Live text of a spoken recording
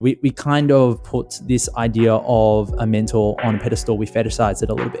We kind of put this idea of a mentor on a pedestal. We fetishize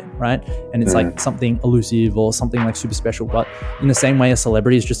it a little bit, right? And it's like something elusive or something like super special. But in the same way, a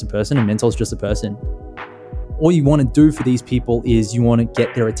celebrity is just a person, a mentor is just a person. All you want to do for these people is you want to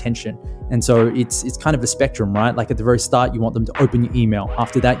get their attention. And so it's kind of a spectrum, right? Like at the very start, you want them to open your email.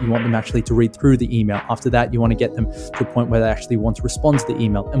 After that, you want them actually to read through the email. After that, you want to get them to a point where they actually want to respond to the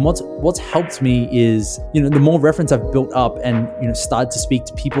email. And what's helped me is, the more reference I've built up and, started to speak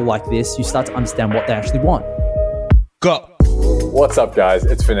to people like this, you start to understand what they actually want. Go. What's up, guys?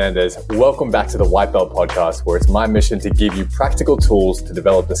 It's Fernandez. Welcome back to the White Belt Podcast, where it's my mission to give you practical tools to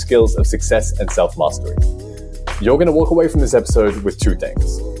develop the skills of success and self-mastery. You're going to walk away from this episode with two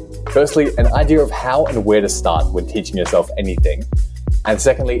things. Firstly, an idea of how and where to start when teaching yourself anything. And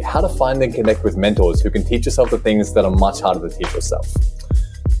secondly, how to find and connect with mentors who can teach yourself the things that are much harder to teach yourself.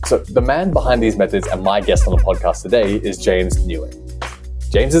 So the man behind these methods and my guest on the podcast today is James Nguyen.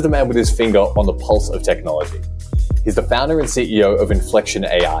 James is the man with his finger on the pulse of technology. He's the founder and CEO of Inflection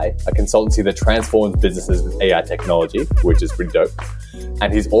AI, a consultancy that transforms businesses with AI technology, which is pretty dope.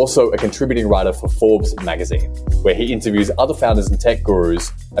 And he's also a contributing writer for Forbes magazine, where he interviews other founders and tech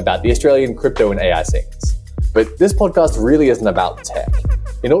gurus about the Australian crypto and AI scenes. But this podcast really isn't about tech.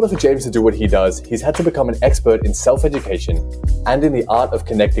 In order for James to do what he does, he's had to become an expert in self-education and in the art of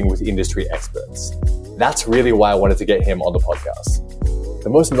connecting with industry experts. That's really why I wanted to get him on the podcast. The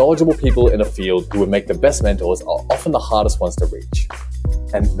most knowledgeable people in a field who would make the best mentors are often the hardest ones to reach.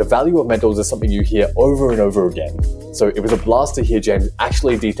 And the value of mentors is something you hear over and over again. So it was a blast to hear James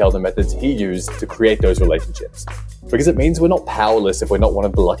actually detail the methods he used to create those relationships. Because it means we're not powerless if we're not one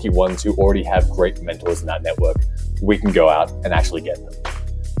of the lucky ones who already have great mentors in our network. We can go out and actually get them.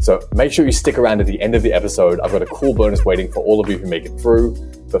 So make sure you stick around at the end of the episode. I've got a cool bonus waiting for all of you who make it through.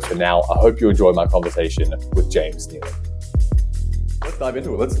 But for now, I hope you enjoy my conversation with James Nguyen. Let's dive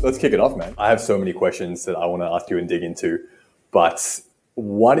into it. Let's kick it off, man. I have so many questions that I want to ask you and dig into, but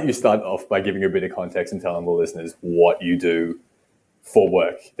why don't you start off by giving a bit of context and telling the listeners what you do for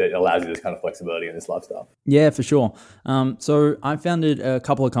work that allows you this kind of flexibility in this lifestyle? Yeah, for sure. So I founded a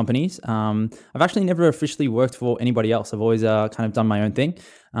couple of companies. I've actually never officially worked for anybody else. I've always kind of done my own thing.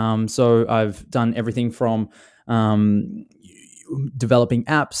 So I've done everything from developing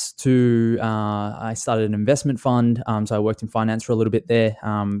apps to I started an investment fund. So I worked in finance for a little bit there.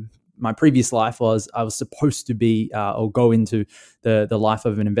 My previous life was I was supposed to be or go into the life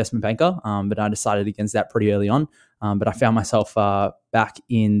of an investment banker, but I decided against that pretty early on. But I found myself back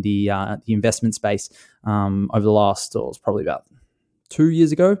in the investment space over the last, it was probably about 3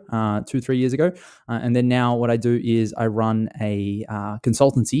 years ago. And then now what I do is I run a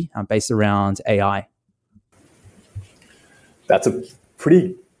consultancy based around AI. That's a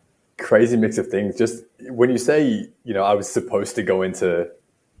pretty crazy mix of things. Just when you say, I was supposed to go into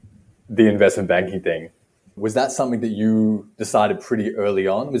the investment banking thing, was that something that you decided pretty early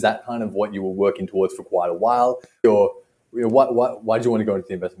on? Was that kind of what you were working towards for quite a while? Or why did you want to go into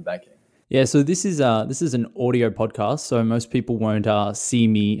the investment banking? Yeah, so this is an audio podcast, so most people won't see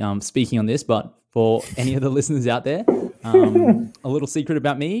me speaking on this, but for any of the listeners out there, a little secret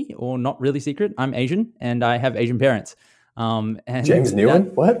about me, or not really secret, I'm Asian and I have Asian parents. And James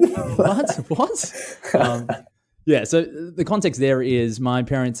Nguyen? What? What? Yeah. So the context there is my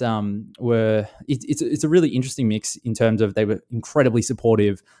parents were. It's a really interesting mix in terms of they were incredibly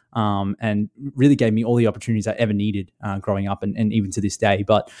supportive and really gave me all the opportunities I ever needed growing up and even to this day.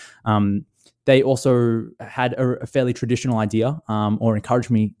 But they also had a fairly traditional idea or encouraged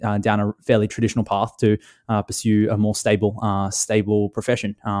me down a fairly traditional path to pursue a more stable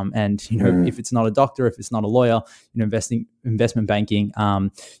profession. And, if it's not a doctor, if it's not a lawyer, investment banking,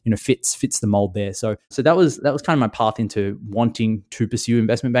 fits the mold there. So that was kind of my path into wanting to pursue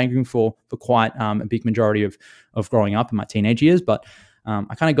investment banking for quite a big majority of growing up in my teenage years. But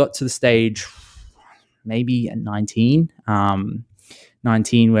I kind of got to the stage maybe at 19,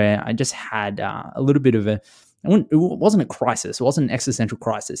 where I just had a little bit of it wasn't a crisis. It wasn't an existential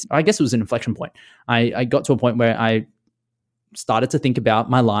crisis. I guess it was an inflection point. I got to a point where I started to think about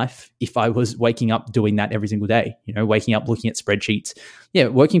my life if I was waking up doing that every single day, waking up looking at spreadsheets,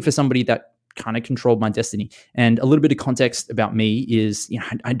 working for somebody that kind of controlled my destiny. And a little bit of context about me is,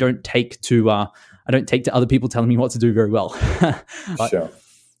 I don't take to other people telling me what to do very well. But, sure.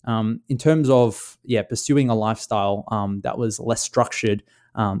 In terms of pursuing a lifestyle that was less structured,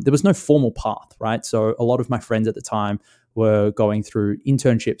 there was no formal path, right? So a lot of my friends at the time were going through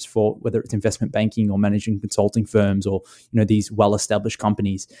internships for whether it's investment banking or managing consulting firms or these well-established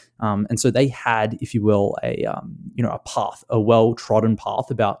companies, and so they had, if you will, a path, a well-trodden path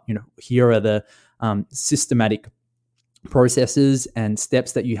about here are the systematic processes and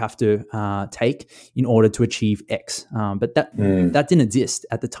steps that you have to take in order to achieve X. But that didn't exist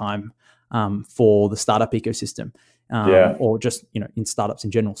at the time for the startup ecosystem, or just in startups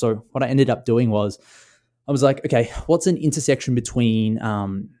in general. So what I ended up doing was I was like, okay, what's an intersection between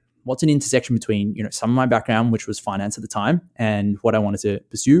some of my background, which was finance at the time, and what I wanted to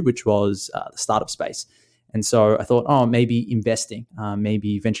pursue, which was the startup space. And so I thought, maybe investing,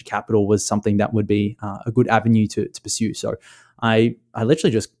 maybe venture capital was something that would be a good avenue to pursue. So I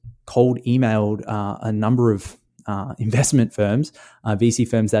literally just cold emailed a number of investment firms, VC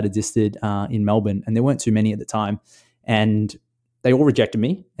firms that existed in Melbourne, and there weren't too many at the time, and they all rejected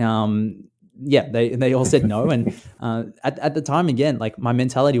me. They all said no. And at the time, again, like my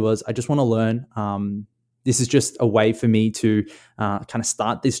mentality was, I just want to learn. This is just a way for me to kind of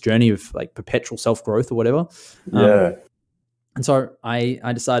start this journey of like perpetual self-growth or whatever. And so I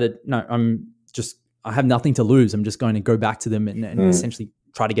decided, no, I have nothing to lose. I'm just going to go back to them and essentially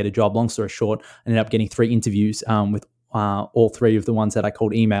try to get a job. Long story short, I ended up getting 3 interviews with all 3 of the ones that I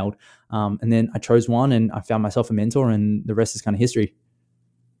cold emailed. And then I chose one and I found myself a mentor, and the rest is kind of history.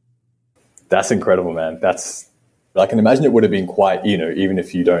 That's incredible, man. I can imagine it would have been quite, even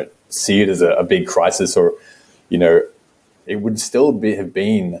if you don't see it as a big crisis, or, it would still have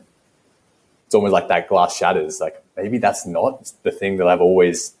been, it's almost like that glass shatters. Like maybe that's not the thing that I've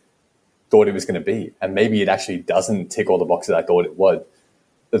always thought it was going to be. And maybe it actually doesn't tick all the boxes I thought it would.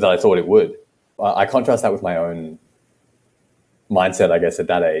 I contrast that with my own mindset, I guess, at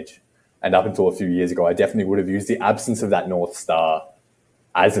that age. And up until a few years ago, I definitely would have used the absence of that North Star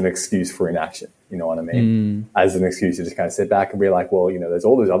as an excuse for inaction. You know what I mean? As an excuse to just kind of sit back and be like, well, there's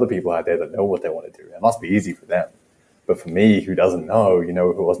all those other people out there that know what they want to do. It must be easy for them. But for me, who doesn't know,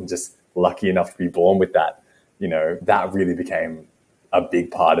 who wasn't just lucky enough to be born with that, that really became a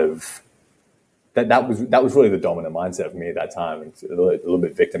big part of that. That was really the dominant mindset for me at that time. It's a little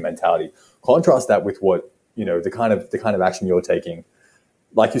bit victim mentality. Contrast that with what, the kind of action you're taking.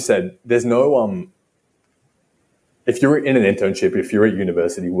 Like you said, there's no, if you're in an internship, if you're at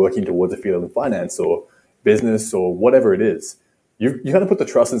university working towards a field in finance or business or whatever it is, you got to put the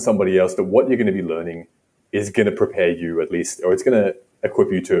trust in somebody else that what you're going to be learning is going to prepare you at least, or it's going to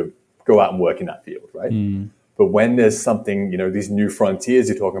equip you to go out and work in that field, right? But when there's something, these new frontiers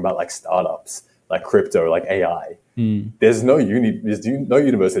you're talking about, like startups, like crypto, like AI, there's no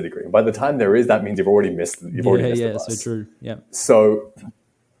university degree. And by the time there is, that means you've already missed the bus. So true. Yeah. So,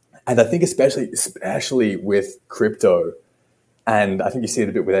 and I think especially with crypto, and I think you see it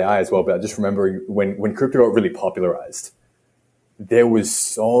a bit with AI as well, but I just remember when crypto got really popularized, there was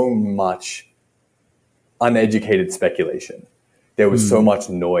so much uneducated speculation. There was so much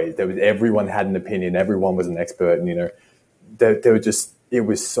noise. Everyone had an opinion. Everyone was an expert. And, it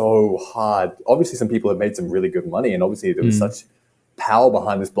was so hard. Obviously, some people have made some really good money, and obviously there was such power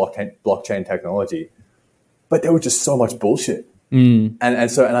behind this blockchain technology, but there was just so much bullshit. And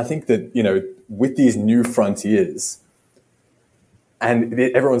I think that, with these new frontiers, and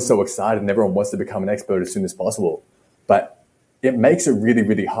everyone's so excited and everyone wants to become an expert as soon as possible, but it makes it really,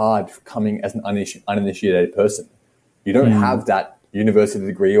 really hard coming as an uninitiated person. You don't have that university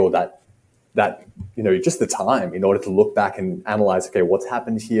degree or that just the time in order to look back and analyze, okay, what's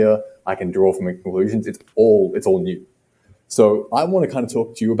happened here? I can draw from conclusions. It's all new. So I want to kind of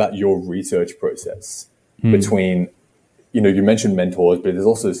talk to you about your research process between, you mentioned mentors, but there's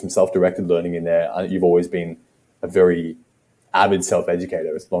also some self-directed learning in there. You've always been a very avid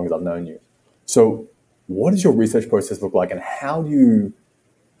self-educator as long as I've known you. So what does your research process look like, and how do you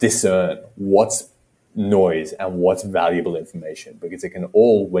discern what's noise and what's valuable information? Because it can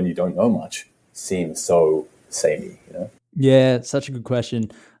all, when you don't know much, seem so samey, Yeah, such a good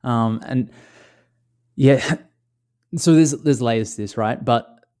question. And yeah, so there's layers to this, right? But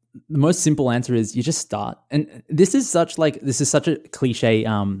the most simple answer is you just start. And this is such a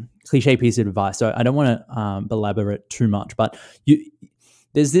cliche piece of advice. So I don't want to belabor it too much, but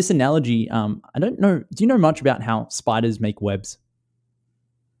there's this analogy. I don't know. Do you know much about how spiders make webs?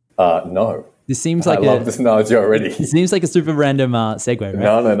 No. I love this analogy already. It seems like a super random segue,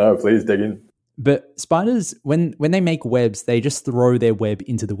 right? No. Please dig in. But spiders, when they make webs, they just throw their web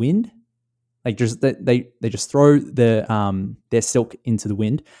into the wind. Like they just throw their silk into the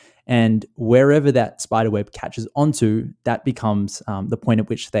wind, and wherever that spider web catches onto, that becomes the point at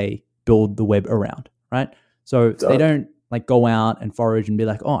which they build the web around, right? So they don't like go out and forage and be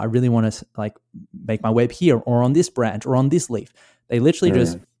like, oh, I really want to like make my web here or on this branch or on this leaf. They literally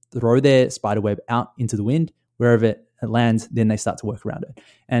just throw their spider web out into the wind. Wherever it lands, then they start to work around it.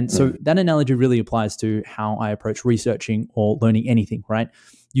 And so that analogy really applies to how I approach researching or learning anything, right?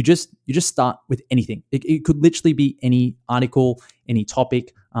 You just start with anything. It could literally be any article, any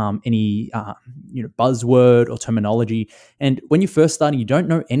topic, any buzzword or terminology. And when you're first starting, you don't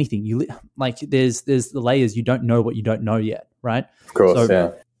know anything. There's the layers. You don't know what you don't know yet, right? Of course,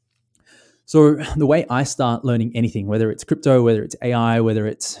 yeah. So the way I start learning anything, whether it's crypto, whether it's AI, whether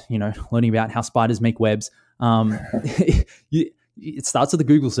it's learning about how spiders make webs, it starts with a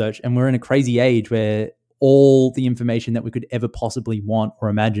Google search. And we're in a crazy age where all the information that we could ever possibly want or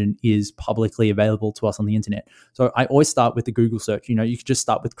imagine is publicly available to us on the internet. So I always start with the Google search. You could just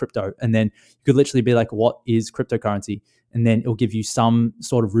start with crypto, and then you could literally be like, what is cryptocurrency? And then it'll give you some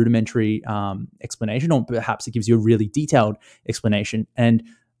sort of rudimentary explanation, or perhaps it gives you a really detailed explanation. And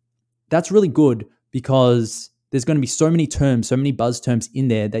that's really good because there's going to be so many terms, so many buzz terms in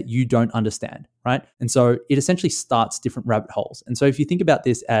there that you don't understand, right? And so it essentially starts different rabbit holes. And so if you think about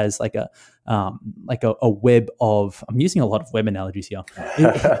this as like a web of, I'm using a lot of web analogies here,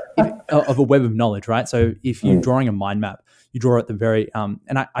 of a web of knowledge, right? So if you're drawing a mind map, you draw at the very, and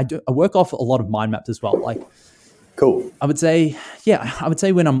I work off a lot of mind maps as well. Like, cool. I would say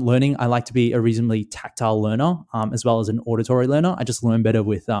when I'm learning, I like to be a reasonably tactile learner, as well as an auditory learner. I just learn better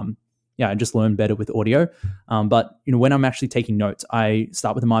with audio. But when I'm actually taking notes, I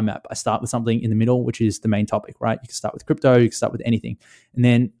start with a mind map. I start with something in the middle, which is the main topic, right? You can start with crypto, you can start with anything. And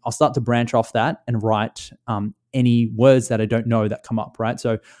then I'll start to branch off that and write any words that I don't know that come up, right?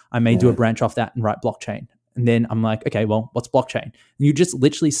 So I may do a branch off that and write blockchain. And then I'm like, okay, well, what's blockchain? And you just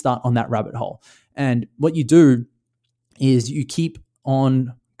literally start on that rabbit hole. And what you do is you keep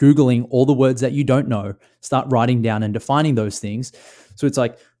on Googling all the words that you don't know, start writing down and defining those things. So it's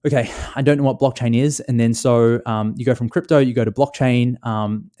like, okay, I don't know what blockchain is. And then so you go from crypto, you go to blockchain,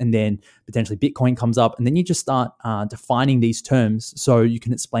 and then potentially Bitcoin comes up. And then you just start defining these terms so you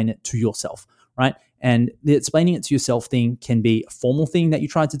can explain it to yourself, right? And the explaining it to yourself thing can be a formal thing that you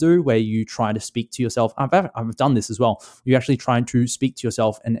try to do where you try to speak to yourself. I've done this as well. You actually try to speak to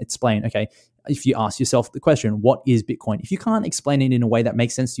yourself and explain, okay, if you ask yourself the question, what is Bitcoin? If you can't explain it in a way that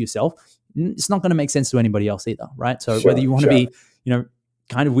makes sense to yourself, it's not going to make sense to anybody else either, right? So whether you want to be,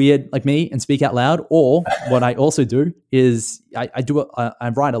 kind of weird like me and speak out loud, or what I also do is I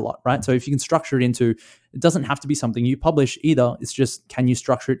write a lot, right? So if you can structure it into, it doesn't have to be something you publish either. It's just, can you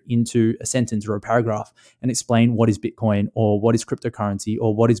structure it into a sentence or a paragraph and explain what is Bitcoin or what is cryptocurrency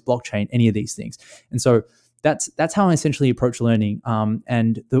or what is blockchain, any of these things. And so that's how I essentially approach learning.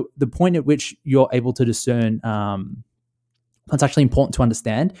 And the point at which you're able to discern what's actually important to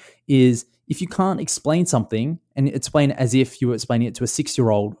understand is if you can't explain something and explain it as if you were explaining it to a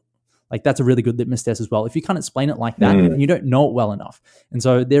 6-year-old, like that's a really good litmus test as well. If you can't explain it like that, then you don't know it well enough. And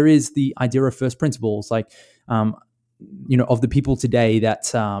so there is the idea of first principles, like, of the people today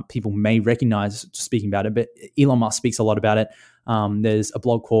that people may recognize speaking about it, but Elon Musk speaks a lot about it. There's a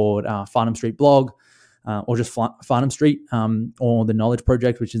blog called Farnham Street Blog, or just Farnham Street, or The Knowledge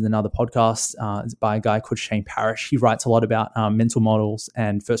Project, which is another podcast by a guy called Shane Parrish. He writes a lot about mental models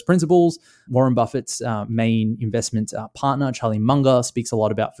and first principles. Warren Buffett's main investment partner, Charlie Munger, speaks a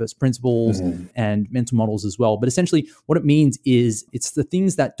lot about first principles and mental models as well. But essentially what it means is it's the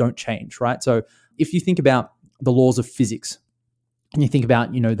things that don't change, right? So if you think about the laws of physics, and you think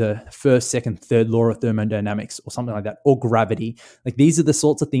about, the first, second, third law of thermodynamics or something like that, or gravity, like these are the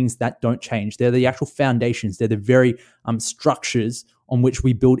sorts of things that don't change. They're the actual foundations. They're the very structures on which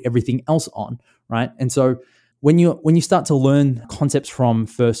we build everything else on, right? And so when you start to learn concepts from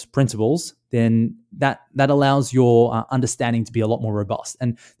first principles, then that allows your understanding to be a lot more robust.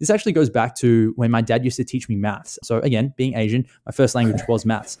 And this actually goes back to when my dad used to teach me maths. So again, being Asian, my first language was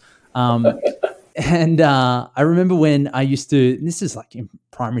maths. And I remember when I used to, this is like in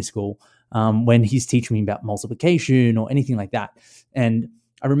primary school, when he's teaching me about multiplication or anything like that. And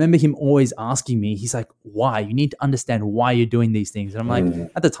I remember him always asking me, he's like, why? You need to understand why you're doing these things. And I'm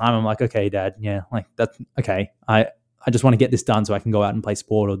like, at the time, I'm like, okay, Dad, yeah, like that's okay. I just want to get this done so I can go out and play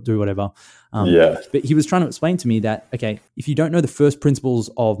sport or do whatever. But he was trying to explain to me that, okay, if you don't know the first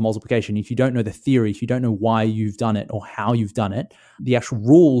principles of multiplication, if you don't know the theory, if you don't know why you've done it or how you've done it, the actual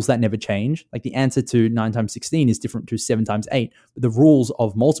rules that never change, like the answer to 9 times 16 is different to 7 times 8. But the rules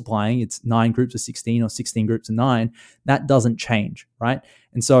of multiplying, it's 9 groups of 16 or 16 groups of 9, that doesn't change, right?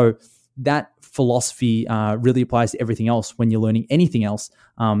 And so that philosophy really applies to everything else. When you're learning anything else,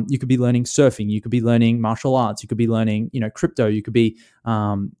 you could be learning surfing, you could be learning martial arts, you could be learning, crypto, you could be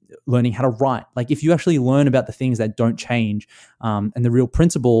learning how to write. Like if you actually learn about the things that don't change and the real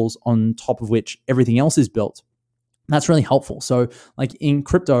principles on top of which everything else is built, That's really helpful. So like in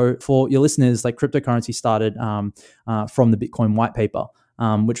crypto, for your listeners, like cryptocurrency started from the Bitcoin white paper,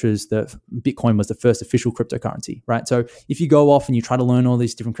 which was Bitcoin was the first official cryptocurrency, right? So if you go off and you try to learn all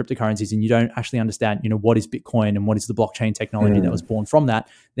these different cryptocurrencies and you don't actually understand, what is Bitcoin and what is the blockchain technology that was born from that,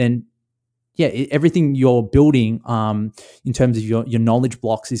 then yeah, everything you're building in terms of your knowledge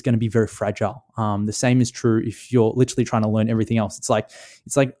blocks is going to be very fragile. The same is true if you're literally trying to learn everything else. It's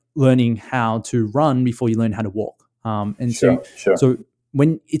like learning how to run before you learn how to walk. So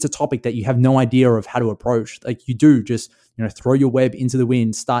when it's a topic that you have no idea of how to approach, like you do just throw your web into the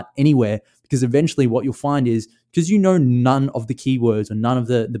wind, start anywhere, because eventually what you'll find is, because none of the keywords or none of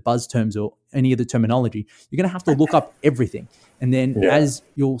the buzz terms or any of the terminology, you're going to have to look up everything. And then as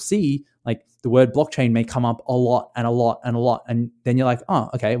you'll see, like the word blockchain may come up a lot and a lot and a lot. And then you're like, oh,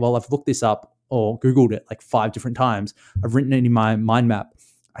 okay, well, I've looked this up or Googled it like 5 different times. I've written it in my mind map.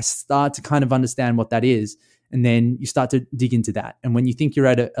 I start to kind of understand what that is. And then you start to dig into that. And when you think you're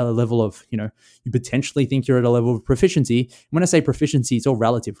at a level of, you potentially think you're at a level of proficiency. When I say proficiency, it's all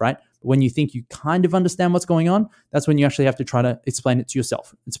relative, right? But when you think you kind of understand what's going on, that's when you actually have to try to explain it to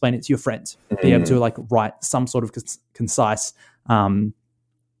yourself, explain it to your friends, be able to like write some sort of concise,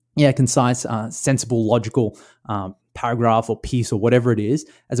 sensible, logical paragraph or piece or whatever it is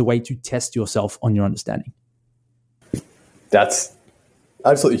as a way to test yourself on your understanding. That's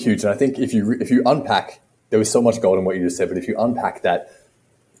absolutely huge. And I think if you unpack, there was so much gold in what you just said, but if you unpack that,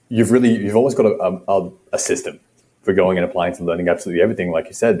 you've almost got a system for going and applying to learning absolutely everything, like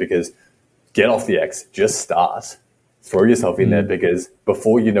you said, because get off the X, just start, throw yourself in there, because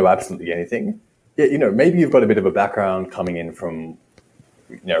before you know absolutely anything, maybe you've got a bit of a background coming in from,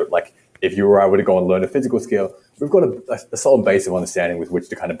 like if you were able to go and learn a physical skill, we've got a solid base of understanding with which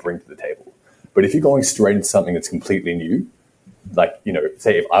to kind of bring to the table. But if you're going straight into something that's completely new, like,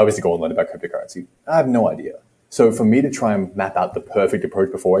 say if I was to go and learn about cryptocurrency, I have no idea. So for me to try and map out the perfect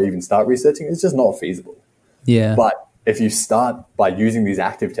approach before I even start researching, it's just not feasible. Yeah. But if you start by using these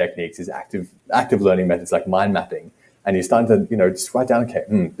active techniques, these active learning methods like mind mapping, and you're starting to, just write down,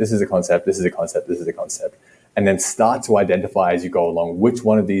 okay, this is a concept, this is a concept, this is a concept, and then start to identify as you go along which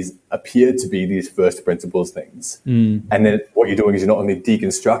one of these appear to be these first principles things. And then what you're doing is you're not only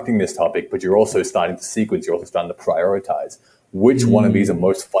deconstructing this topic, but you're also starting to sequence, you're also starting to prioritize. Which one of these are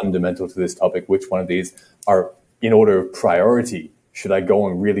most fundamental to this topic? Which one of these are in order of priority should I go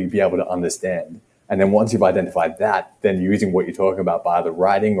and really be able to understand? And then once you've identified that, then using what you're talking about by either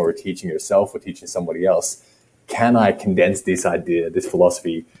writing or teaching yourself or teaching somebody else, can I condense this idea, this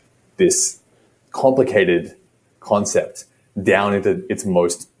philosophy, this complicated concept down into its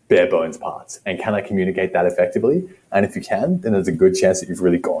most bare bones parts? And can I communicate that effectively? And if you can, then there's a good chance that you've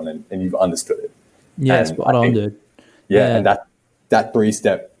really gone and you've understood it. Yeah, spot on, dude. Yeah, and that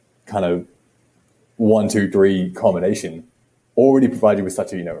 3-step kind of 1, 2, 3 combination already provides you with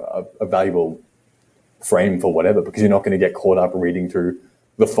such a valuable frame for whatever, because you're not going to get caught up reading through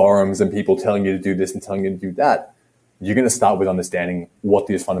the forums and people telling you to do this and telling you to do that. You're going to start with understanding what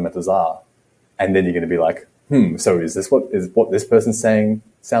these fundamentals are, and then you're going to be like, so is what this person's saying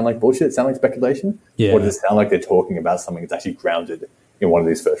sound like bullshit? Sound like speculation? Yeah. Or does it sound like they're talking about something that's actually grounded in one of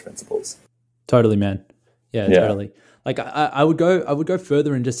these first principles? Totally, man. Yeah. Totally. Like I would go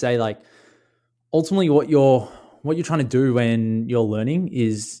further and just say, like, ultimately what you're trying to do when you're learning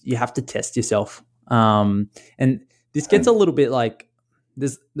is you have to test yourself. And this gets a little bit like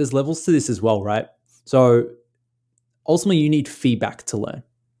there's levels to this as well, right? So ultimately you need feedback to learn.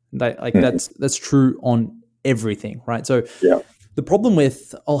 That's true on everything, right? So the problem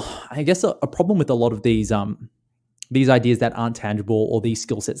with a problem with a lot of these ideas that aren't tangible, or these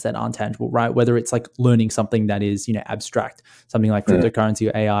skill sets that aren't tangible, right? Whether it's like learning something that is, abstract, something like cryptocurrency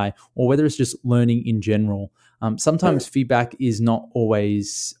or AI, or whether it's just learning in general. Sometimes feedback is not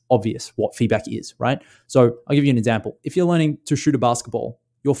always obvious what feedback is, right? So I'll give you an example. If you're learning to shoot a basketball,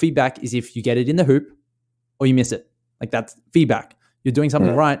 your feedback is if you get it in the hoop or you miss it. Like, that's feedback. You're doing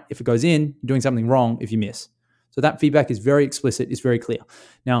something right if it goes in, you're doing something wrong if you miss. So that feedback is very explicit, it's very clear.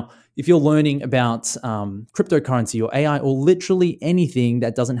 Now, if you're learning about cryptocurrency or AI or literally anything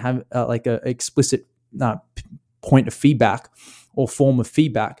that doesn't have like an explicit point of feedback or form of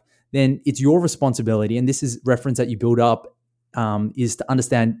feedback, then it's your responsibility, and this is reference that you build up, is to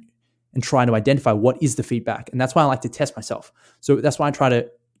understand and try to identify what is the feedback. And that's why I like to test myself. So that's why I try to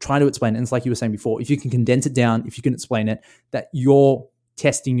explain it. And it's like you were saying before, if you can condense it down, if you can explain it, that you're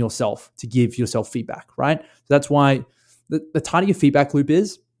testing yourself to give yourself feedback, right? So that's why the tighter your feedback loop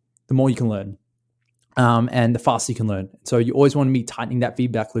is, the more you can learn, and the faster you can learn. So you always want to be tightening that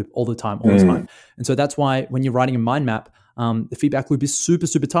feedback loop all the time. And so that's why when you're writing a mind map, the feedback loop is super,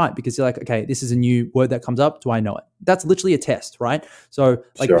 super tight because you're like, okay, this is a new word that comes up. Do I know it? That's literally a test, right? So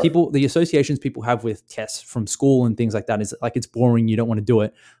like the associations people have with tests from school and things like that is like, it's boring. You don't want to do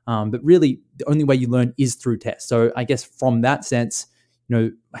it. But really the only way you learn is through tests. So I guess from that sense,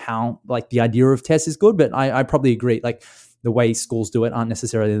 how like the idea of tests is good, but I probably agree. Like the way schools do it aren't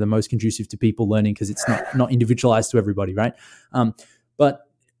necessarily the most conducive to people learning because it's not individualized to everybody, right? But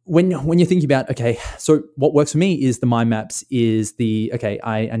when you're thinking about, okay, so what works for me is the mind maps is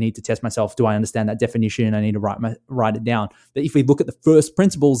I need to test myself. Do I understand that definition? I need to write it down. But if we look at the first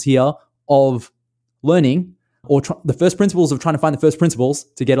principles here of learning, or the first principles of trying to find the first principles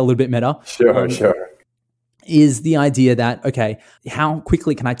to get a little bit meta. Sure. Is the idea that, okay, how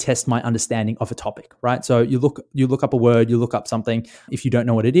quickly can I test my understanding of a topic, right? So you look up a word, you look up something. If you don't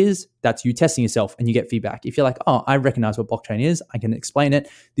know what it is, that's you testing yourself and you get feedback. If you're like, oh, I recognize what blockchain is, I can explain it.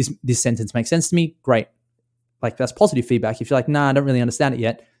 This sentence makes sense to me. Great. Like that's positive feedback. If you're like, nah, I don't really understand it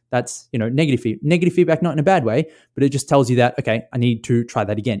yet, that's, negative feedback, not in a bad way, but it just tells you that, okay, I need to try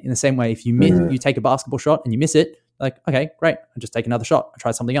that again. In the same way, if you take a basketball shot and you miss it, like, okay, great, I just take another shot. I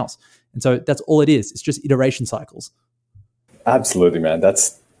try something else. And so that's all it is. It's just iteration cycles. Absolutely, man.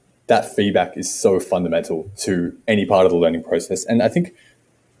 That feedback is so fundamental to any part of the learning process. And I think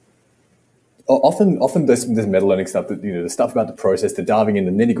often this meta learning stuff, that the stuff about the process, the diving in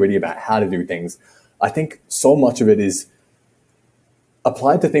the nitty gritty about how to do things, I think so much of it is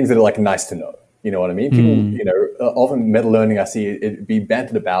applied to things that are like nice to know. You know what I mean? People, often meta learning, I see it be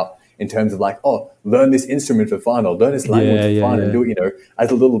bantered about in terms of like, oh, learn this instrument for fun or learn this language for fun and do it,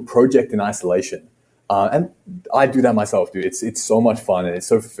 as a little project in isolation. And I do that myself, dude. It's so much fun and it's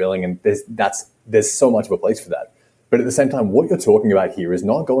so fulfilling, and there's so much of a place for that. But at the same time, what you're talking about here is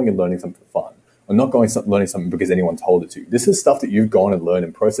not going and learning something for fun, or not going learning something because anyone told it to. This is stuff that you've gone and learned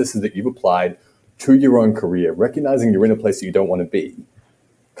in processes that you've applied to your own career, recognizing you're in a place that you don't want to be,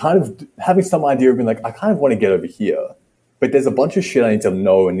 kind of having some idea of being like, I kind of want to get over here, but there's a bunch of shit I need to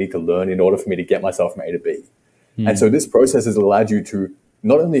know and need to learn in order for me to get myself from A to B. And so this process has allowed you to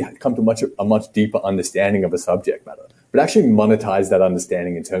not only come to a much deeper understanding of a subject matter, but actually monetize that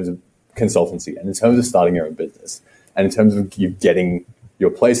understanding in terms of consultancy and in terms of starting your own business and in terms of you getting your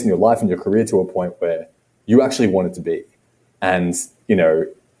place in your life and your career to a point where you actually want it to be. And,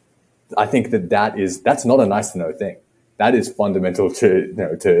 I think that's not a nice to know thing. That is fundamental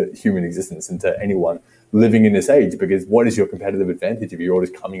to human existence and to anyone living in this age, because what is your competitive advantage if you're all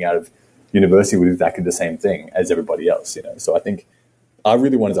just coming out of university with exactly the same thing as everybody else? So I think I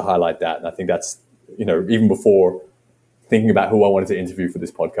really wanted to highlight that, and I think that's even before thinking about who I wanted to interview for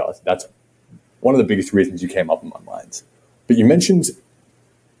this podcast, that's one of the biggest reasons you came up in my mind. But you mentioned,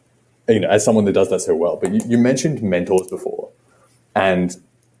 as someone that does that so well, but you mentioned mentors before, and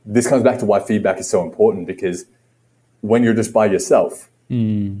this comes back to why feedback is so important, because when you're just by yourself,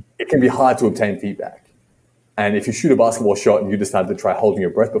 it can be hard to obtain feedback. And if you shoot a basketball shot and you decided to try holding your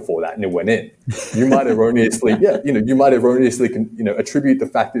breath before that and it went in, you might erroneously, attribute the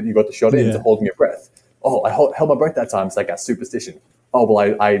fact that you got the shot in to holding your breath. Oh, I held my breath that time. It's like a superstition. Oh,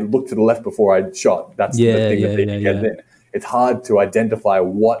 well, I looked to the left before I shot. That's the thing that didn't get it in. It's hard to identify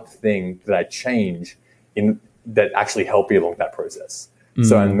what thing did I change in that actually helped me along that process.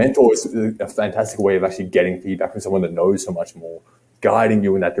 So a mentor is a fantastic way of actually getting feedback from someone that knows so much more, guiding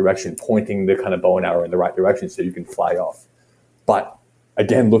you in that direction, pointing the kind of bow and arrow in the right direction so you can fly off. But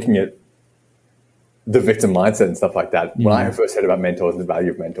again, looking at the victim mindset and stuff like that, when I first heard about mentors and the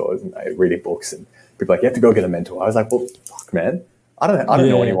value of mentors, and I reading books and people like, you have to go get a mentor. I was like, well, fuck, man. I don't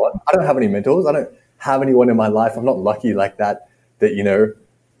know anyone. I don't have any mentors. I don't have anyone in my life. I'm not lucky like that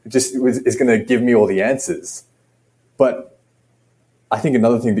just is going to give me all the answers. But I think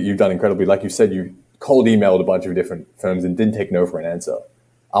another thing that you've done incredibly, like you said, you cold emailed a bunch of different firms and didn't take no for an answer.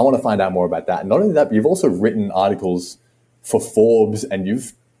 I want to find out more about that. And not only that, but you've also written articles for Forbes, and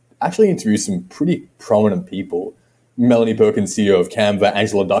you've actually interviewed some pretty prominent people. Melanie Perkins, CEO of Canva,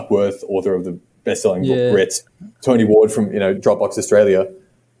 Angela Duckworth, author of the best-selling book Grit, Tony Ward from Dropbox Australia.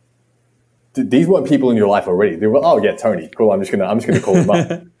 These weren't people in your life already. They were, oh yeah, Tony, cool. I'm just gonna call him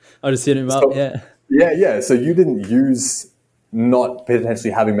up. I'll just hit him up. Yeah. So you didn't use not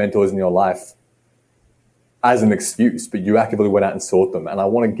potentially having mentors in your life as an excuse, but you actively went out and sought them. And I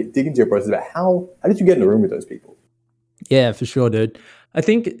want to dig into your process about how did you get in a room with those people? Yeah, for sure, dude. I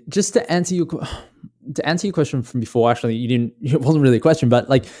think just to answer your question from before, actually, it wasn't really a question, but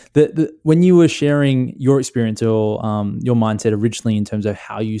like when you were sharing your experience or your mindset originally in terms of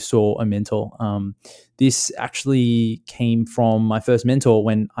how you saw a mentor, this actually came from my first mentor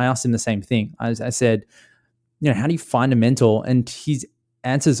when I asked him the same thing. I said, how do you find a mentor? And his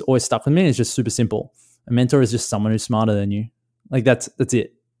answers always stuck with me. It's just super simple. A mentor is just someone who's smarter than you. Like that's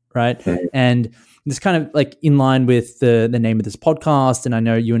it, right? And this kind of like in line with the name of this podcast. And I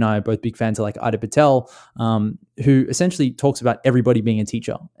know you and I are both big fans of like Ida Patel, who essentially talks about everybody being a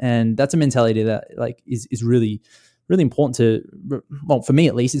teacher. And that's a mentality that like is really, really important to, well, for me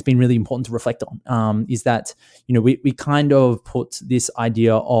at least, it's been really important to reflect on, is that, we kind of put this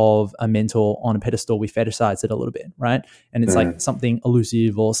idea of a mentor on a pedestal, we fetishize it a little bit, right? And it's like something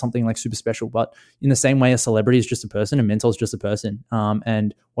elusive or something like super special. But in the same way, a celebrity is just a person, a mentor is just a person.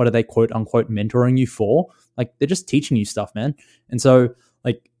 And what are they quote unquote mentoring you for? Like they're just teaching you stuff, man. And so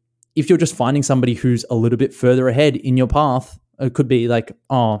like, if you're just finding somebody who's a little bit further ahead in your path, it could be like,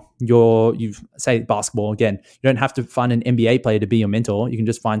 you say basketball again. You don't have to find an NBA player to be your mentor. You can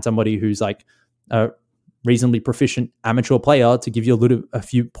just find somebody who's like a reasonably proficient amateur player to give you a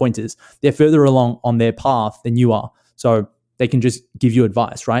few pointers. They're further along on their path than you are. So they can just give you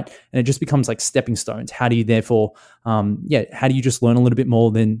advice, right? And it just becomes like stepping stones. How do you therefore, how do you just learn a little bit more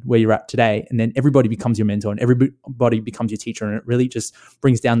than where you're at today? And then everybody becomes your mentor and everybody becomes your teacher. And it really just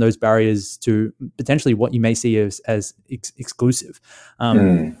brings down those barriers to potentially what you may see as exclusive.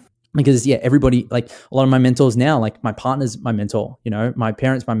 Because everybody, like a lot of my mentors now, like my partner's my mentor, my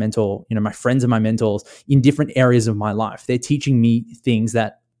parents, my mentor, my friends are my mentors in different areas of my life. They're teaching me things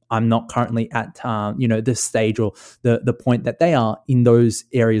that I'm not currently at, this stage or the point that they are in those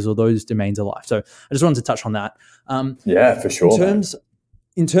areas or those domains of life. So I just wanted to touch on that. For sure.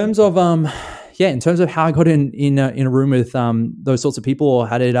 In terms of how I got in a room with those sorts of people, or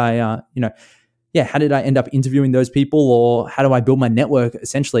how did I, how did I end up interviewing those people, or how do I build my network?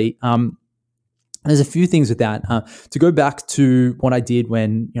 Essentially, there's a few things with that. To go back to what I did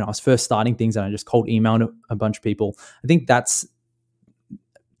when I was first starting things, and I just cold emailed a bunch of people.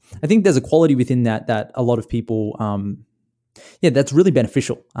 I think there's a quality within that a lot of people, that's really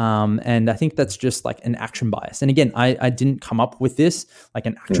beneficial. And I think that's just like an action bias. And again, I didn't come up with this like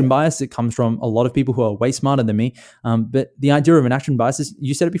an action bias. It comes from a lot of people who are way smarter than me. But the idea of an action bias is,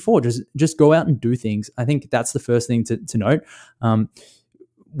 you said it before, just go out and do things. I think that's the first thing to note.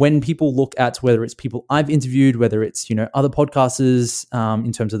 When people look at whether it's people I've interviewed, whether it's, other podcasters,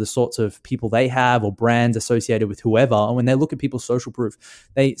 in terms of the sorts of people they have or brands associated with whoever, and when they look at people's social proof,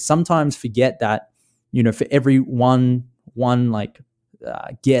 they sometimes forget that, for every one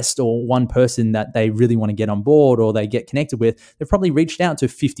guest or one person that they really want to get on board or they get connected with, they've probably reached out to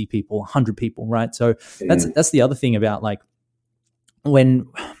 50 people, 100 people, right? So that's the other thing about like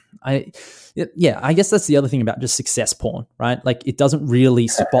I guess that's the other thing about just success porn, right? Like it doesn't really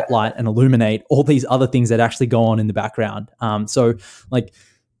spotlight and illuminate all these other things that actually go on in the background. So like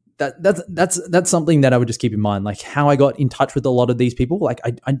that's something that I would just keep in mind, like how I got in touch with a lot of these people. Like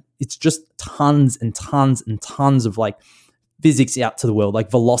it's just tons and tons and tons of like physics out to the world,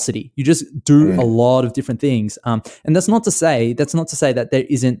 like velocity. You just do a lot of different things. And that's not to say that there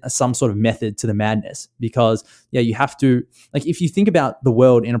isn't some sort of method to the madness, because you have to, like, if you think about the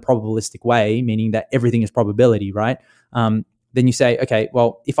world in a probabilistic way, meaning that everything is probability, right? Then you say, okay,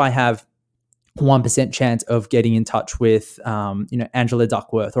 well, if I have 1% chance of getting in touch with, Angela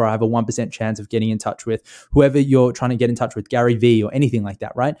Duckworth, or I have a 1% chance of getting in touch with whoever you're trying to get in touch with, Gary Vee or anything like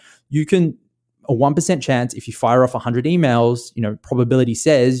that, right? You can, a 1% chance, if you fire off 100 emails, probability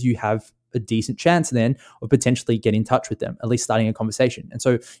says you have a decent chance then of potentially getting in touch with them, at least starting a conversation. And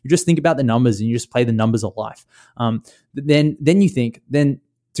so you just think about the numbers and you just play the numbers of life. Then you think,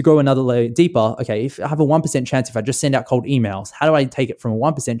 to go another layer deeper, okay, if I have a 1% chance, if I just send out cold emails, how do I take it from a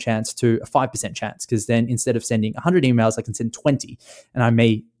 1% chance to a 5% chance? Because then instead of sending 100 emails, I can send 20 and I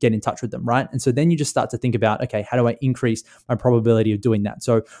may get in touch with them, right? And so then you just start to think about, okay, how do I increase my probability of doing that?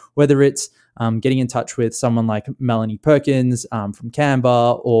 So whether it's getting in touch with someone like Melanie Perkins from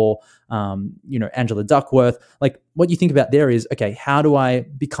Canva, or Angela Duckworth, like what you think about there is, okay, how do I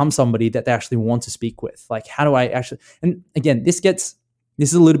become somebody that they actually want to speak with? Like how do I actually, and again, this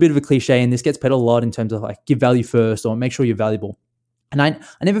is a little bit of a cliche, and this gets peddled a lot in terms of like give value first or make sure you're valuable. And I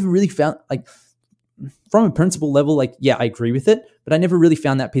never really found, like, from a principle level, like, I agree with it, but I never really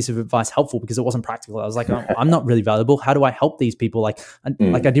found that piece of advice helpful because it wasn't practical. I was like, I'm not really valuable. How do I help these people? Like I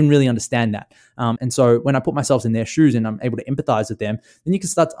didn't really understand that. And so when I put myself in their shoes and I'm able to empathize with them, then you can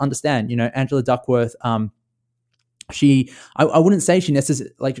start to understand, Angela Duckworth, I wouldn't say she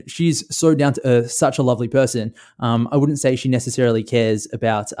necessarily, like, she's so down to earth, such a lovely person. I wouldn't say she necessarily cares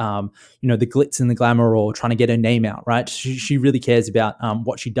about, the glitz and the glamour or trying to get her name out, right? She really cares about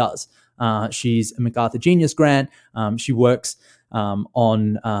what she does. She's a MacArthur Genius Grant. She works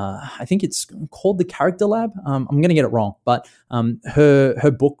on, I think it's called the Character Lab. I'm going to get it wrong, but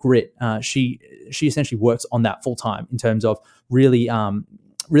her book Grit, she essentially works on that full time in terms of really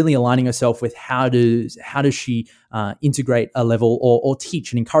really aligning herself with how does she integrate a level or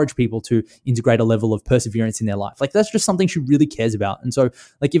teach and encourage people to integrate a level of perseverance in their life. Like that's just something she really cares about. And so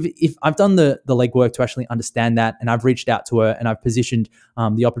like if I've done the legwork to actually understand that, and I've reached out to her and I've positioned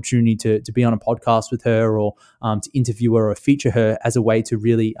the opportunity to be on a podcast with her, or to interview her or feature her as a way to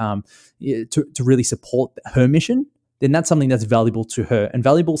really to really support her mission, then that's something that's valuable to her, and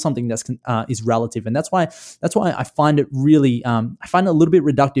valuable something that's is relative. And that's why I find it really I find it a little bit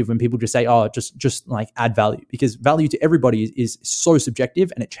reductive when people just say, oh, just like add value, because value to everybody is so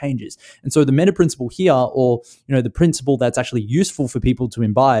subjective and it changes. And so the meta principle here, or the principle that's actually useful for people to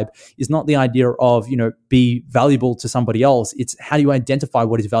imbibe, is not the idea of be valuable to somebody else. It's how do you identify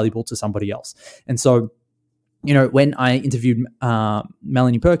what is valuable to somebody else. And so when I interviewed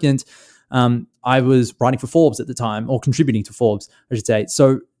Melanie Perkins, I was writing for Forbes at the time, or contributing to Forbes, I should say.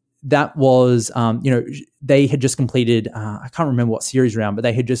 So that was, they had just completed, I can't remember what series round, but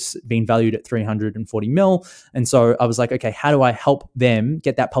they had just been valued at 340 mil. And so I was like, okay, how do I help them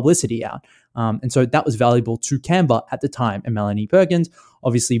get that publicity out? And so that was valuable to Canva at the time. And Melanie Perkins,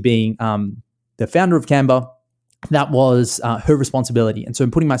 obviously being the founder of Canva, that was her responsibility. And so I'm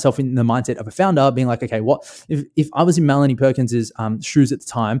putting myself in the mindset of a founder, being like, okay, what if I was in Melanie Perkins's shoes at the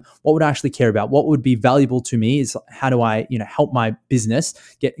time, what would I actually care about? What would be valuable to me is how do I, help my business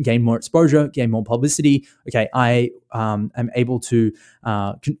gain more exposure, gain more publicity? Okay, I am able to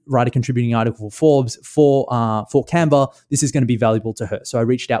write a contributing article for Forbes for Canva. This is going to be valuable to her. So I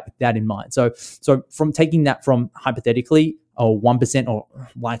reached out with that in mind. So from taking that from hypothetically, or 1%, or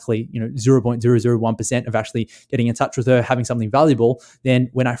likely 0.001% of actually getting in touch with her, having something valuable, then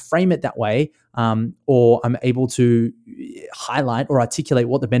when I frame it that way, or I'm able to highlight or articulate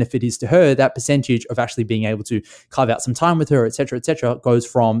what the benefit is to her, that percentage of actually being able to carve out some time with her, et cetera, goes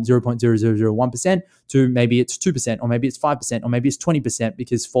from 0.0001% to maybe it's 2%, or maybe it's 5%, or maybe it's 20%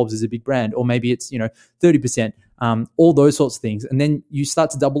 because Forbes is a big brand, or maybe it's 30%, all those sorts of things. And then you start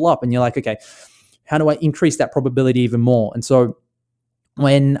to double up and you're like, okay, how do I increase that probability even more? And so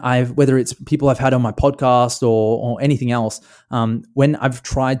whether it's people I've had on my podcast or anything else, when I've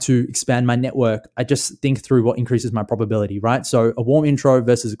tried to expand my network, I just think through what increases my probability, right? So a warm intro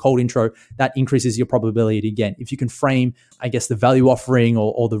versus a cold intro, that increases your probability again. If you can frame, I guess, the value offering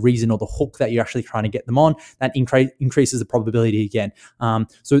or the reason or the hook that you're actually trying to get them on, that increases the probability again.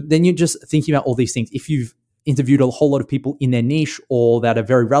 So then you're just thinking about all these things. If you've interviewed a whole lot of people in their niche, or that are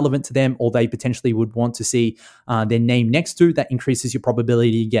very relevant to them, or they potentially would want to see their name next to, that increases your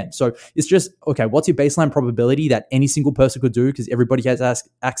probability again. So it's just, okay, what's your baseline probability that any single person could do? Because everybody has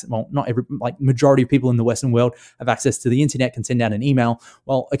access, well, not every, like majority of people in the Western world have access to the internet, can send out an email.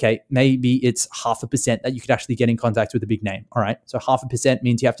 Well, okay, maybe it's 0.5% that you could actually get in contact with a big name. All right. So 0.5%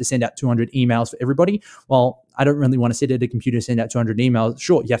 means you have to send out 200 emails for everybody. Well, I don't really want to sit at a computer and send out 200 emails.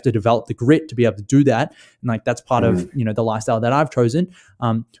 Sure, you have to develop the grit to be able to do that. And like, that's part of, the lifestyle that I've chosen.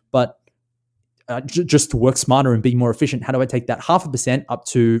 But just to work smarter and be more efficient, how do I take that 0.5% up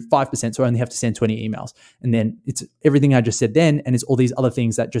to 5%? So I only have to send 20 emails. And then it's everything I just said then, and it's all these other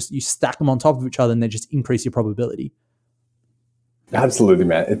things that just, you stack them on top of each other and they just increase your probability. Absolutely,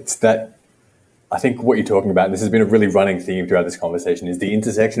 man. It's that, I think what you're talking about, and this has been a really running theme throughout this conversation, is the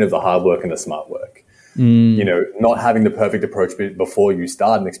intersection of the hard work and the smart work. Not having the perfect approach before you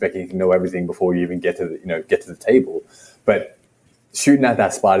start and expecting to know everything before you even get to the table, but shooting at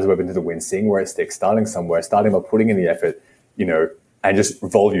that spider's web into the wind, seeing where it sticks, starting somewhere, starting by putting in the effort, and just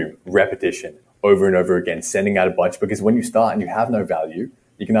volume, repetition, over and over again, sending out a bunch. Because when you start and you have no value,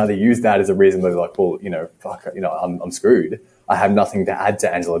 you can either use that as a reason where like, well, fuck, I'm screwed. I have nothing to add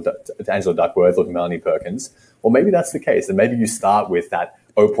to Angela Duckworth or to Melanie Perkins. Or maybe that's the case, and maybe you start with that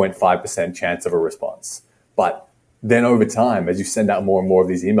 0.5% chance of a response. But then over time, as you send out more and more of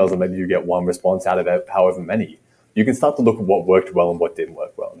these emails, and maybe you get one response out of however many, you can start to look at what worked well and what didn't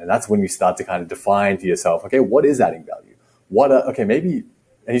work well. And that's when you start to kind of define to yourself, okay, what is adding value?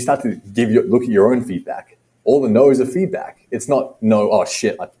 And you start to look at your own feedback. All the no's are feedback. It's not no, oh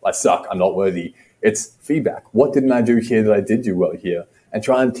shit, I suck, I'm not worthy. It's feedback. What didn't I do here that I did do well here? And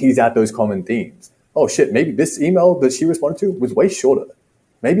try and tease out those common themes. Oh shit, maybe this email that she responded to was way shorter.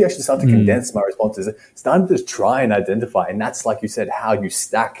 Maybe I should start to condense my responses. Starting to try and identify. And that's, like you said, how you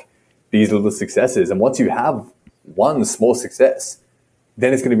stack these little successes. And once you have one small success,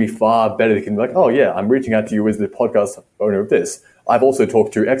 then it's going to be far better. They can be like, oh yeah, I'm reaching out to you as the podcast owner of this. I've also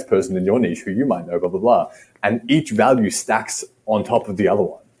talked to X person in your niche who you might know, blah, blah, blah. And each value stacks on top of the other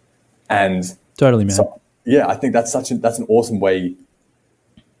one. And totally, man. So, yeah, I think that's an awesome way.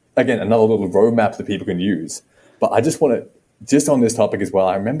 Again, another little roadmap that people can use. But I just want to, just on this topic as well,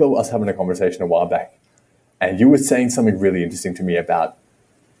 I remember us having a conversation a while back, and you were saying something really interesting to me about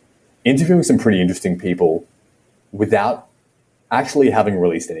interviewing some pretty interesting people without actually having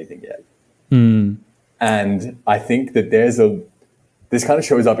released anything yet. And I think that this kind of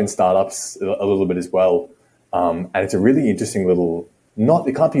shows up in startups a little bit as well. And it's a really interesting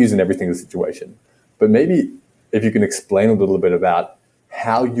it can't be used in every single situation, but maybe if you can explain a little bit about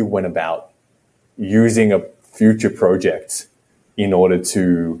how you went about using a future project in order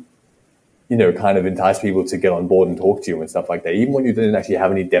to, kind of entice people to get on board and talk to you and stuff like that, even when you didn't actually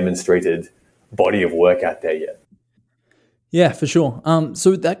have any demonstrated body of work out there yet. Yeah, for sure.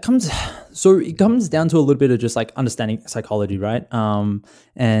 So it comes down to a little bit of just like understanding psychology, right?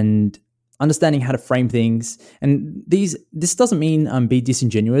 And understanding how to frame things. And this doesn't mean be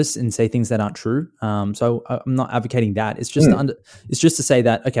disingenuous and say things that aren't true. So I'm not advocating that. It's just it's just to say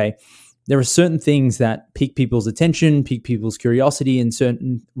that, okay, there are certain things that pique people's attention, pique people's curiosity, and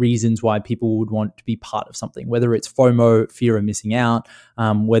certain reasons why people would want to be part of something, whether it's FOMO, fear of missing out,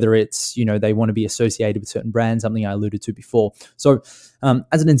 whether it's, they want to be associated with certain brands, something I alluded to before. So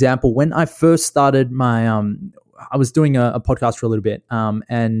as an example, when I first started I was doing a podcast for a little bit,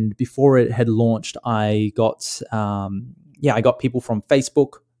 and before it had launched, I got people from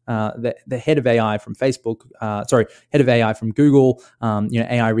Facebook, the head of AI from Facebook, head of AI from Google,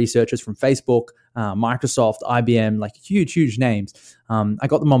 AI researchers from Facebook, Microsoft, IBM, like huge names. I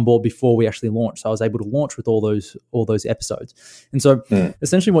got them on board before we actually launched, so I was able to launch with all those episodes. And so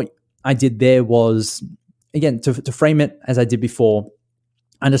essentially what I did there was, again, to frame it as I did before,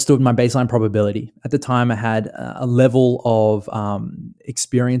 I understood my baseline probability. At the time, I had a level of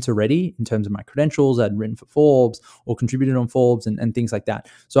experience already in terms of my credentials. I'd written for Forbes or contributed on Forbes and things like that.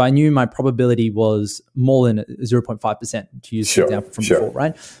 So I knew my probability was more than 0.5%, to use the example from before,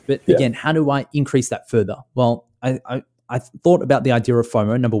 right? But again, how do I increase that further? Well, I thought about the idea of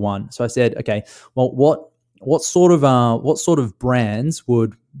FOMO, number one. So I said, okay, well, what sort of brands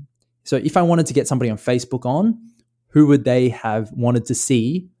would, so if I wanted to get somebody on Facebook on, who would they have wanted to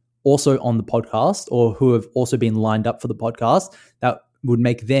see also on the podcast, or who have also been lined up for the podcast that would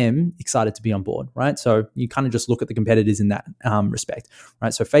make them excited to be on board, right? So you kind of just look at the competitors in that respect,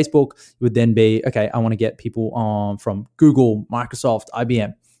 right? So Facebook would then be, okay, I want to get people on from Google, Microsoft,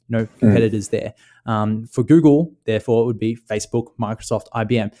 IBM, competitors there. For Google, therefore, it would be Facebook, Microsoft,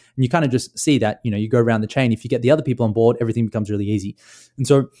 IBM. And you kind of just see that, you go around the chain. If you get the other people on board, everything becomes really easy. And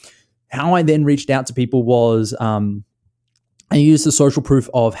so how I then reached out to people was I used the social proof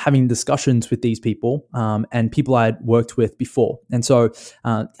of having discussions with these people and people I had worked with before. And so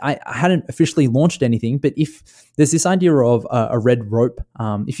I hadn't officially launched anything, but if there's this idea of a red rope,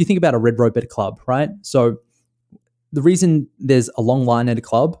 if you think about a red rope at a club, right? So the reason there's a long line at a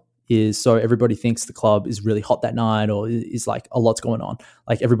club is so everybody thinks the club is really hot that night, or is like a lot's going on.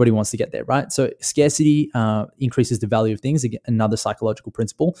 Like everybody wants to get there, right? So scarcity increases the value of things. Again, another psychological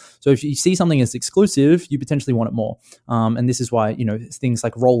principle. So if you see something as exclusive, you potentially want it more. And this is why, things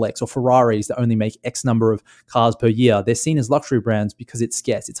like Rolex or Ferraris that only make X number of cars per year, they're seen as luxury brands because it's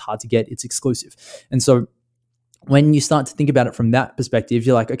scarce, it's hard to get, it's exclusive. And so when you start to think about it from that perspective,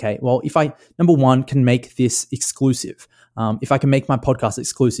 you're like, okay, well, if I, number one, can make this exclusive, if I can make my podcast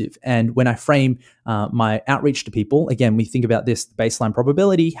exclusive, and when I frame my outreach to people, again, we think about this baseline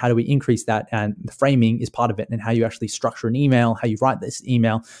probability, how do we increase that? And the framing is part of it, and how you actually structure an email, how you write this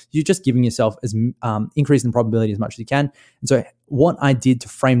email, you're just giving yourself as increasing the probability as much as you can. And so what I did to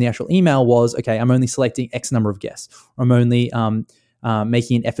frame the actual email was, okay, I'm only selecting X number of guests. I'm only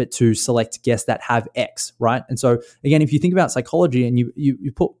making an effort to select guests that have X, right? And so again, if you think about psychology and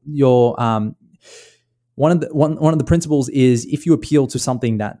you put your one of the principles is if you appeal to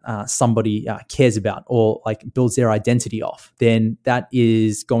something that somebody cares about or like builds their identity off, then that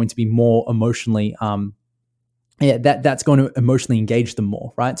is going to be more emotionally that's going to emotionally engage them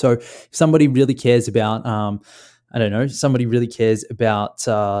more, right? So if somebody really cares about somebody really cares about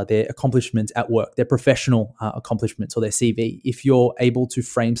their accomplishments at work, their professional accomplishments or their CV. If you're able to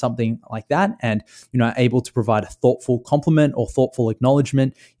frame something like that and, able to provide a thoughtful compliment or thoughtful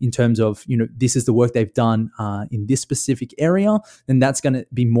acknowledgement in terms of, this is the work they've done in this specific area, then that's going to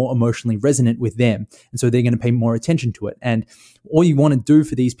be more emotionally resonant with them. And so they're going to pay more attention to it. And all you want to do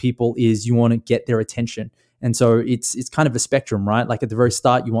for these people is you want to get their attention. And so it's kind of a spectrum, right? Like at the very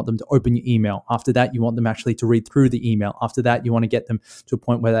start, you want them to open your email. After that, you want them actually to read through the email. After that, you want to get them to a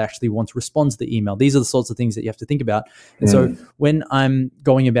point where they actually want to respond to the email. These are the sorts of things that you have to think about. And so when I'm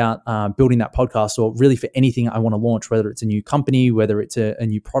going about building that podcast, or really for anything I want to launch, whether it's a new company, whether it's a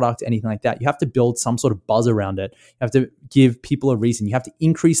new product, anything like that, you have to build some sort of buzz around it. You have to give people a reason. You have to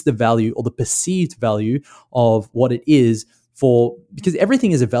increase the value or the perceived value of what it is because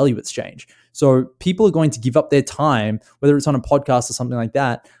everything is a value exchange. So people are going to give up their time, whether it's on a podcast or something like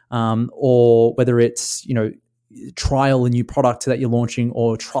that, or whether it's, trial a new product that you're launching,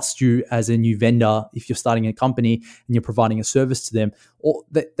 or trust you as a new vendor if you're starting a company and you're providing a service to them, or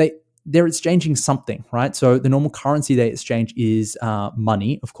they're exchanging something, right? So the normal currency they exchange is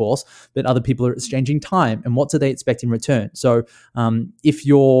money, of course, but other people are exchanging time. And what do they expect in return? So if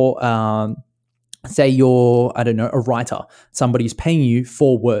you're say you're, I don't know, a writer, somebody's paying you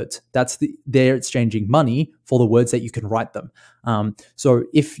for words. They're exchanging money for the words that you can write them. So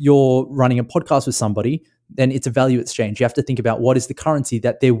if you're running a podcast with somebody, then it's a value exchange. You have to think about what is the currency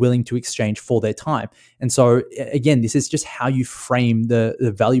that they're willing to exchange for their time. And so again, this is just how you frame the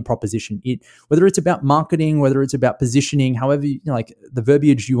value proposition. Whether it's about marketing, whether it's about positioning, however, like the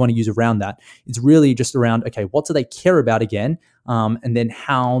verbiage you want to use around that, it's really just around, okay, what do they care about again? And then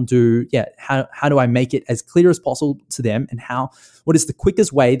how do I make it as clear as possible to them, and what is the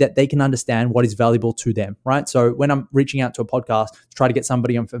quickest way that they can understand what is valuable to them, right? So when I'm reaching out to a podcast to try to get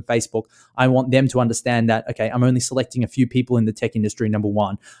somebody on from Facebook, I want them to understand that, okay, I'm only selecting a few people in the tech industry, number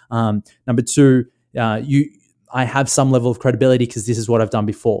one. Number two, I have some level of credibility because this is what I've done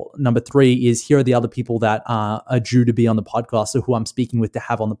before. Number three is, here are the other people that are due to be on the podcast, so who I'm speaking with to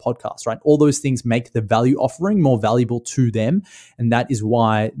have on the podcast, right? All those things make the value offering more valuable to them. And that is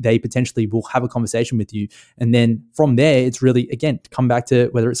why they potentially will have a conversation with you. And then from there, it's really, again, come back to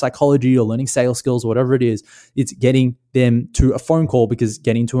whether it's psychology or learning sales skills, or whatever it is, it's getting them to a phone call, because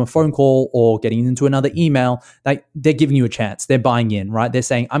getting to a phone call or getting into another email, they're giving you a chance. They're buying in, right? They're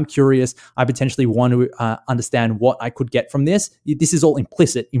saying, I'm curious. I potentially want to understand what I could get from this. This is all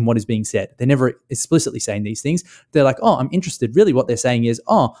implicit in what is being said. They're never explicitly saying these things. They're like, oh, I'm interested. Really what they're saying is,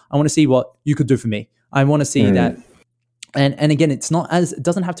 oh, I want to see what you could do for me. I want to see that. And again, it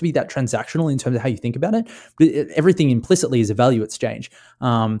doesn't have to be that transactional in terms of how you think about it, but everything implicitly is a value exchange.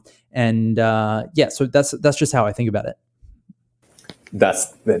 So that's just how I think about it.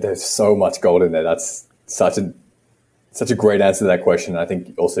 There's so much gold in there. That's such a great answer to that question. I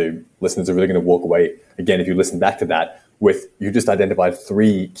think also listeners are really going to walk away, again, if you listen back to that, with, you just identified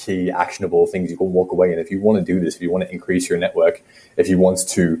 3 key actionable things you can walk away. And if you want to do this, if you want to increase your network, if you want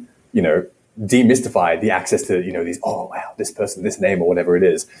to, demystify the access to, these, oh, wow, this person, this name, or whatever it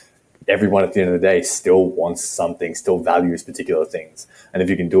is, everyone at the end of the day still wants something, still values particular things. And if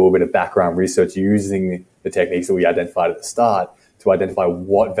you can do a bit of background research using the techniques that we identified at the start to identify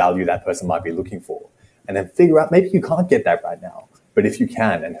what value that person might be looking for, and then figure out, maybe you can't get that right now, but if you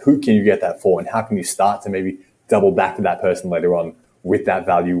can, and who can you get that for, and how can you start to maybe double back to that person later on with that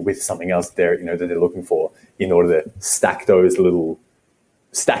value, with something else there, that they're looking for, in order to stack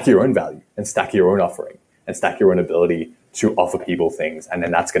your own value and stack your own offering and stack your own ability to offer people things. And then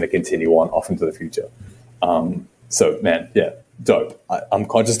that's going to continue on off into the future. So man, yeah, dope. I'm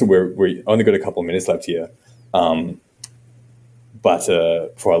conscious that we only got a couple of minutes left here. But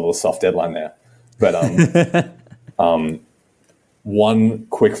for our little soft deadline there. But one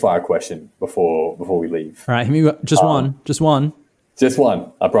quick fire question before we leave. All right, hit me just one. Just one,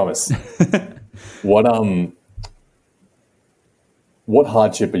 I promise. What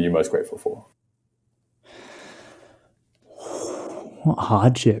hardship are you most grateful for? What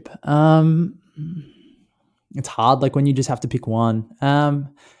hardship? It's hard, like when you just have to pick one. I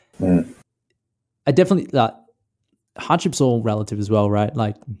definitely, hardship's all relative as well, right?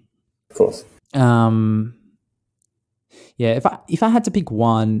 Like, of course. If I had to pick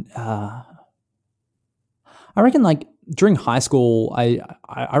one, I reckon, like, during high school,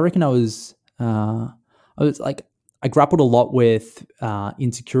 I reckon I was like, I grappled a lot with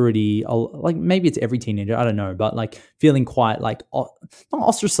insecurity. Like, maybe it's every teenager, I don't know, but like feeling quite like not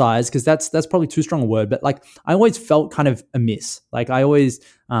ostracized, because that's probably too strong a word, but like I always felt kind of amiss. Like I always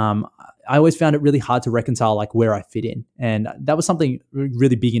found it really hard to reconcile like where I fit in, and that was something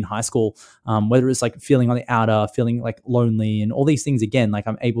really big in high school. Whether it's like feeling on the outer, feeling like lonely, and all these things. Again, like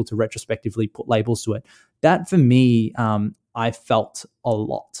I'm able to retrospectively put labels to it. That for me, I felt a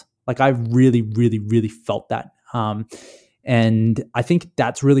lot. Like I really, really, really felt that. And I think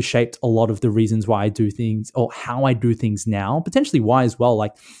that's really shaped a lot of the reasons why I do things, or how I do things now, potentially why as well.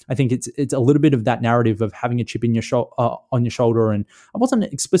 Like, I think it's a little bit of that narrative of having a chip in on your shoulder. And I wasn't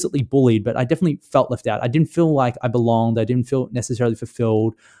explicitly bullied, but I definitely felt left out. I didn't feel like I belonged. I didn't feel necessarily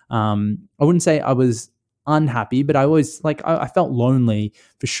fulfilled. I wouldn't say I was unhappy, but I always I felt lonely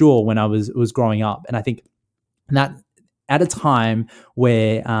for sure when I was growing up. And I think that at a time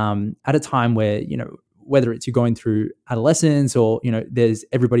where whether it's you're going through adolescence or, there's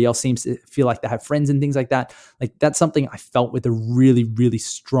everybody else seems to feel like they have friends and things like that. Like that's something I felt with a really, really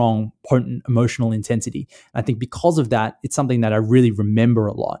strong, potent emotional intensity. And I think because of that, it's something that I really remember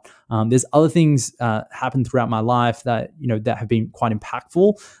a lot. There's other things happened throughout my life that, that have been quite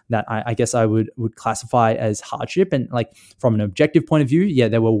impactful that I guess I would classify as hardship. And like from an objective point of view, yeah,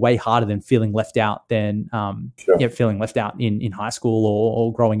 they were way harder than feeling left out than feeling left out in high school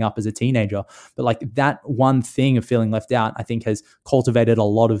or growing up as a teenager. But like that one thing of feeling left out, I think has cultivated a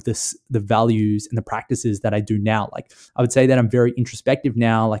lot of the values and the practices that I do now. Like I would say that I'm very introspective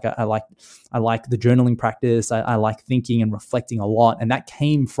now. Like I like the journaling practice. I like thinking and reflecting a lot. And that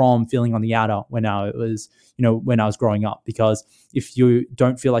came from feeling on the outer when I was growing up, because if you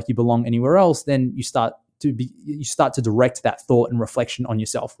don't feel like you belong anywhere else, then you start to direct that thought and reflection on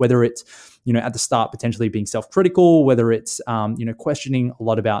yourself, whether it's, at the start potentially being self-critical, whether it's, questioning a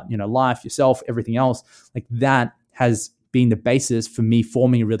lot about, life, yourself, everything else. Like that has been the basis for me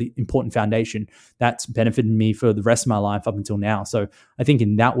forming a really important foundation that's benefited me for the rest of my life up until now. So I think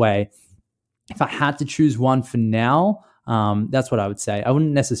in that way, if I had to choose one for now, that's what I would say. I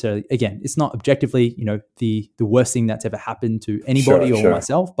wouldn't necessarily, again, it's not objectively, the worst thing that's ever happened to anybody or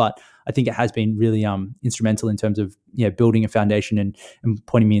myself, but I think it has been really instrumental in terms of building a foundation and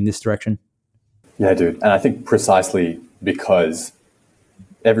pointing me in this direction. Yeah, dude. And I think precisely because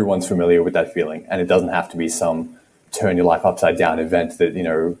everyone's familiar with that feeling, and it doesn't have to be some turn your life upside down event that,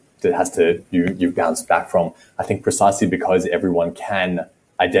 that has to, you've bounced back from. I think precisely because everyone can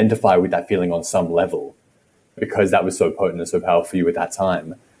identify with that feeling on some level, because that was so potent and so powerful for you at that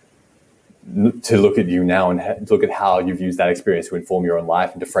time, to look at you now and look at how you've used that experience to inform your own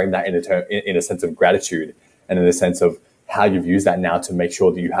life and to frame that in a sense of gratitude and in a sense of how you've used that now to make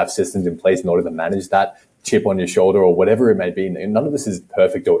sure that you have systems in place in order to manage that chip on your shoulder or whatever it may be. And none of this is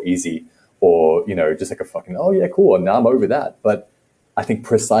perfect or easy or, just like a fucking, oh yeah, cool, and now I'm over that. But I think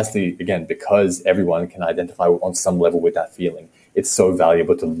precisely, again, because everyone can identify on some level with that feeling, it's so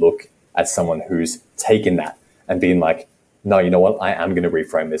valuable to look at someone who's taken that and being like, no, you know what? I am going to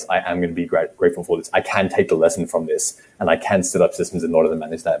reframe this. I am going to be grateful for this. I can take the lesson from this and I can set up systems in order to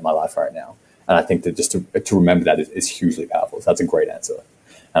manage that in my life right now. And I think that just to remember that is hugely powerful. So that's a great answer.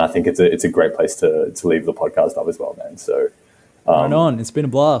 And I think it's a great place to leave the podcast up as well, man. So right on. It's been a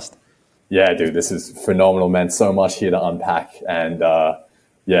blast. Yeah, dude, this is phenomenal, man. So much here to unpack. And I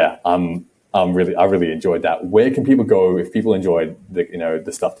really enjoyed that. Where can people go if people enjoyed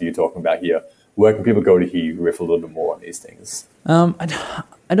the stuff that you're talking about here? Where can people go to hear you riff a little bit more on these things? I don't.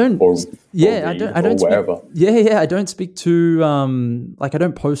 I don't. Wherever. I don't speak to I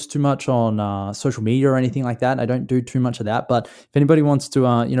don't post too much on social media or anything like that. I don't do too much of that. But if anybody wants to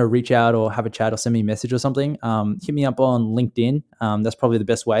reach out or have a chat or send me a message or something, hit me up on LinkedIn. That's probably the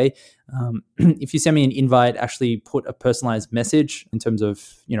best way. If you send me an invite, actually put a personalized message in terms of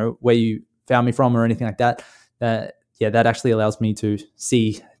where you found me from or anything like that. That actually allows me to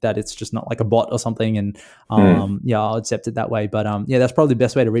see that it's just not like a bot or something. And I'll accept it that way. But that's probably the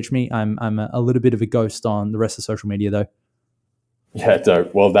best way to reach me. I'm a little bit of a ghost on the rest of social media though. Yeah,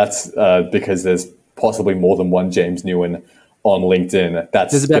 dope. Well, that's because there's possibly more than one James Nguyen on LinkedIn.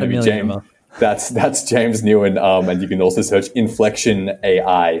 There's about a million. That's James Nguyen. And you can also search Inflexion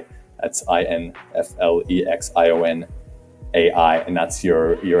AI. That's INFLEXION AI, and that's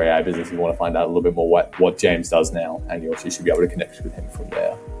your AI business. If you want to find out a little bit more what James does now, and you should be able to connect with him from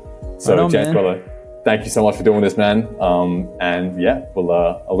there. So James, brother, thank you so much for doing this, man. I'll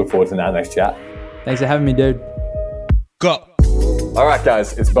look forward to that next chat. Thanks for having me, dude. Go. All right,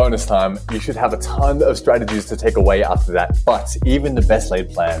 guys, it's bonus time. You should have a ton of strategies to take away after that, but even the best laid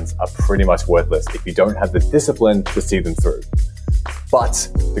plans are pretty much worthless if you don't have the discipline to see them through. But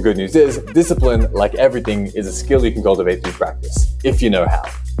the good news is, discipline, like everything, is a skill you can cultivate through practice, if you know how.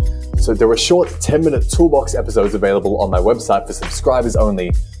 So there are short 10-minute toolbox episodes available on my website for subscribers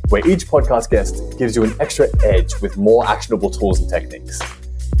only, where each podcast guest gives you an extra edge with more actionable tools and techniques.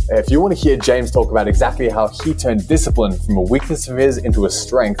 If you want to hear James talk about exactly how he turned discipline from a weakness of his into a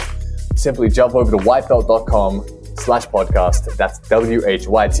strength, simply jump over to whitebelt.com/podcast. That's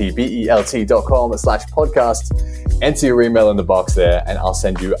WHYTBELT.com/podcast. Enter your email in the box there, and I'll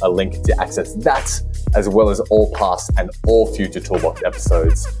send you a link to access that, as well as all past and all future Toolbox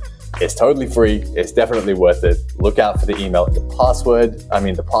episodes. It's totally free. It's definitely worth it. Look out for the email and the password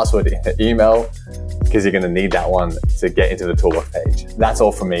in the email, because you're going to need that one to get into the Toolbox page. That's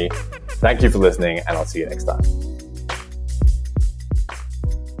all from me. Thank you for listening, and I'll see you next time.